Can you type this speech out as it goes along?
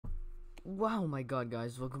Wow, my god,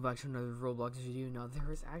 guys, welcome back to another Roblox video. Now,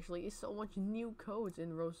 there is actually so much new codes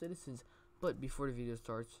in ROCITIZENS, but before the video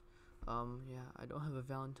starts, yeah, I don't have a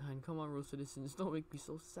Valentine. Come on, ROCITIZENS, don't make me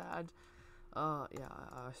so sad. Yeah,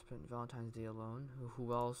 I spent Valentine's Day alone.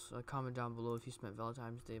 Who else? Comment down below if you spent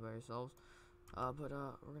Valentine's Day by yourselves. But we're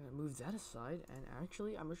gonna move that aside, and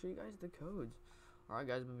actually, I'm gonna show you guys the codes. Alright,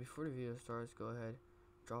 guys, but before the video starts, go ahead,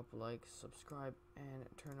 drop a like, subscribe, and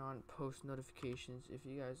turn on post notifications if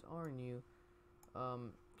you guys are new.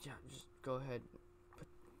 Yeah, just go ahead,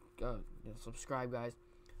 subscribe, guys.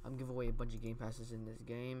 I'm giving away a bunch of game passes in this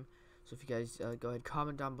game, so if you guys go ahead,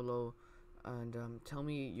 comment down below and tell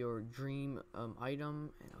me your dream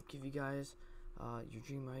item, and I'll give you guys your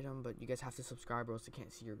dream item. But you guys have to subscribe, or else I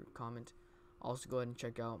can't see your comment. Also, go ahead and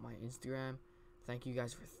check out my Instagram. Thank you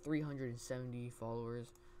guys for 370 followers,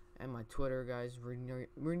 and my Twitter, guys.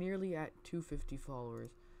 We're nearly at 250 followers,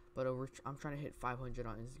 but I'm trying to hit 500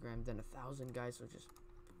 on Instagram, then 1,000, guys. So just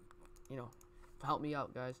help me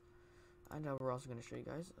out, guys. And we're also gonna show you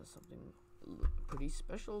guys something pretty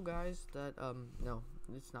special, guys. That no,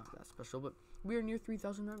 it's not that special, but we are near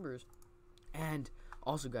 3,000 members. And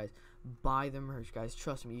also, guys, buy the merch, guys.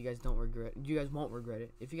 Trust me, you guys won't regret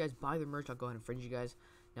it. If you guys buy the merch, I'll go ahead and friend you guys.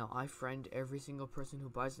 Now, I friend every single person who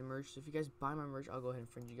buys the merch, so if you guys buy my merch, I'll go ahead and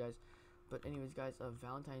friend you guys. But anyways, guys,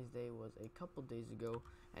 Valentine's Day was a couple days ago,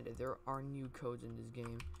 and there are new codes in this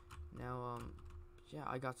game. Now, yeah,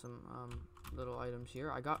 I got some little items here.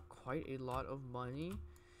 I got quite a lot of money.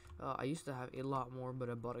 I used to have a lot more, but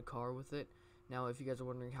I bought a car with it. Now, if you guys are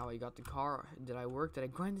wondering how I got the car, did I work? Did I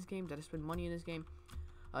grind this game? Did I spend money in this game?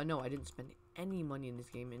 No, I didn't spend any money in this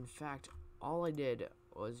game. In fact, all I did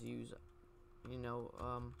was use,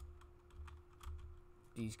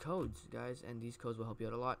 these codes, guys, and these codes will help you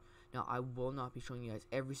out a lot. Now, I will not be showing you guys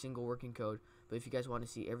every single working code, but if you guys want to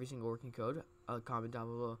see every single working code, comment down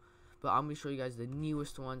below. But I'm going to show you guys the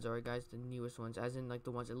newest ones, alright, guys, the newest ones, as in, like,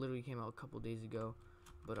 the ones that literally came out a couple days ago.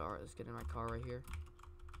 But, alright, let's get in my car right here.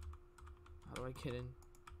 How do I get in?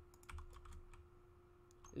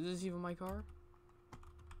 Is this even my car?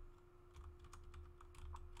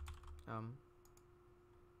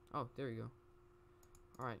 Oh, there you go.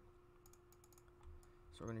 Alright.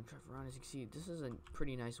 So we're gonna drive around. As you can see, this is a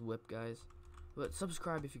pretty nice whip, guys. But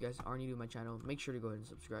subscribe if you guys are new to my channel. Make sure to go ahead and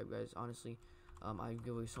subscribe, guys. Honestly, I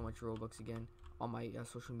give away so much Robux again on my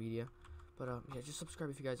social media. But yeah, just subscribe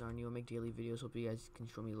if you guys are new. I make daily videos. Hope you guys can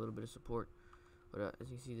show me a little bit of support. But as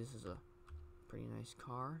you can see, this is a pretty nice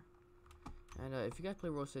car. And if you guys play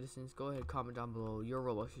ROCITIZENS, go ahead, comment down below your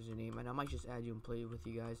Roblox username, and I might just add you and play with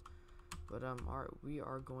you guys. But alright, we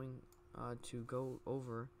are going to go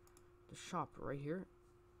over the shop right here,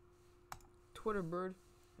 Twitter bird,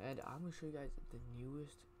 and I'm gonna show you guys the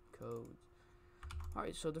newest codes.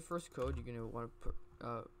 Alright, so the first code you're gonna want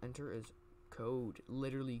to enter is code,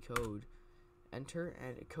 literally code. Enter,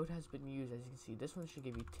 and a code has been used. As you can see, this one should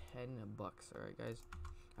give you 10 bucks. Alright, guys.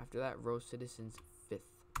 After that, ROCITIZENS 5th.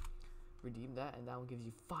 Redeem that, and that one gives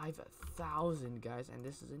you 5,000, guys. And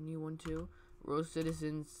this is a new one too.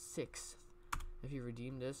 ROCITIZENS 6th. If you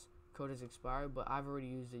redeem this, code has expired, but I've already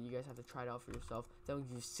used it. You guys have to try it out for yourself. That will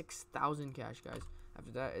give you 6,000 cash, guys.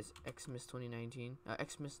 After that is Xmas 2019.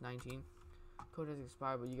 Xmas 19. Code has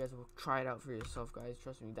expired, but you guys will try it out for yourself, guys.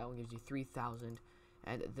 Trust me, that one gives you 3,000.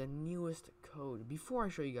 And the newest code. Before I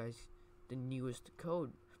show you guys the newest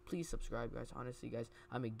code, please subscribe, guys. Honestly, guys,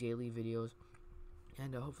 I make daily videos,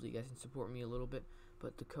 and hopefully you guys can support me a little bit.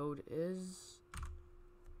 But the code is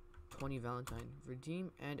 20 Valentine.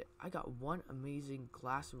 Redeem, and I got one amazing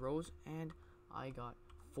glass rose, and I got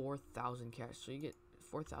 4,000 cash. So you get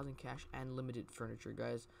 4,000 cash and limited furniture,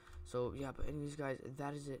 guys. So yeah, but anyways, guys,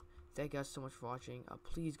 that is it. Thank you guys so much for watching.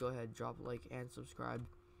 Please go ahead, drop a like and subscribe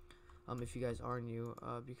if you guys are new,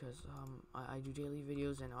 because I do daily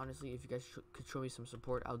videos, and honestly, if you guys could show me some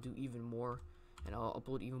support, I'll do even more, and I'll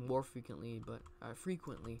upload even more frequently.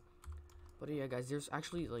 But yeah, guys, there's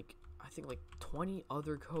actually I think 20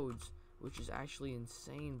 other codes, which is actually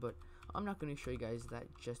insane. But I'm not going to show you guys that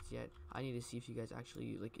just yet. I need to see if you guys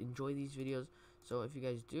actually enjoy these videos. So if you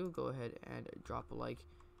guys do, go ahead and drop a like,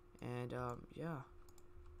 and yeah,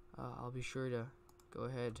 I'll be sure to go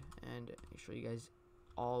ahead and show you guys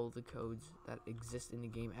all the codes that exist in the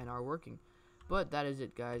game and are working. But that is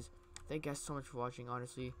it, guys. Thank you guys so much for watching.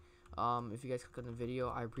 Honestly, if you guys click on the video,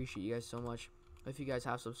 I appreciate you guys so much. If you guys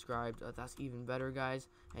have subscribed, that's even better, guys.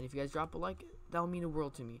 And if you guys drop a like, that will mean the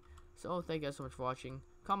world to me. So thank you guys so much for watching.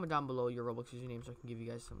 Comment down below your Roblox username so I can give you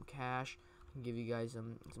guys some cash. I can give you guys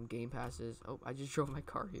some game passes. Oh, I just drove my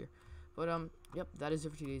car here. But yep, that is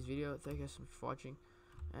it for today's video. Thank you guys so much for watching.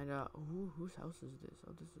 And whose house is this?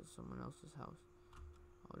 Oh, this is someone else's house.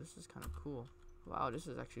 Oh, this is kind of cool. Wow, this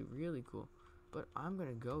is actually really cool. But I'm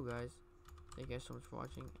gonna go, guys. Thank you guys so much for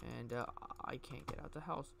watching. And I can't get out the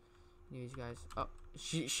house. Anyways, guys. Oh,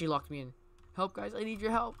 she locked me in. Help, guys. I need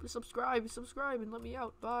your help. Subscribe, and let me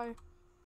out. Bye.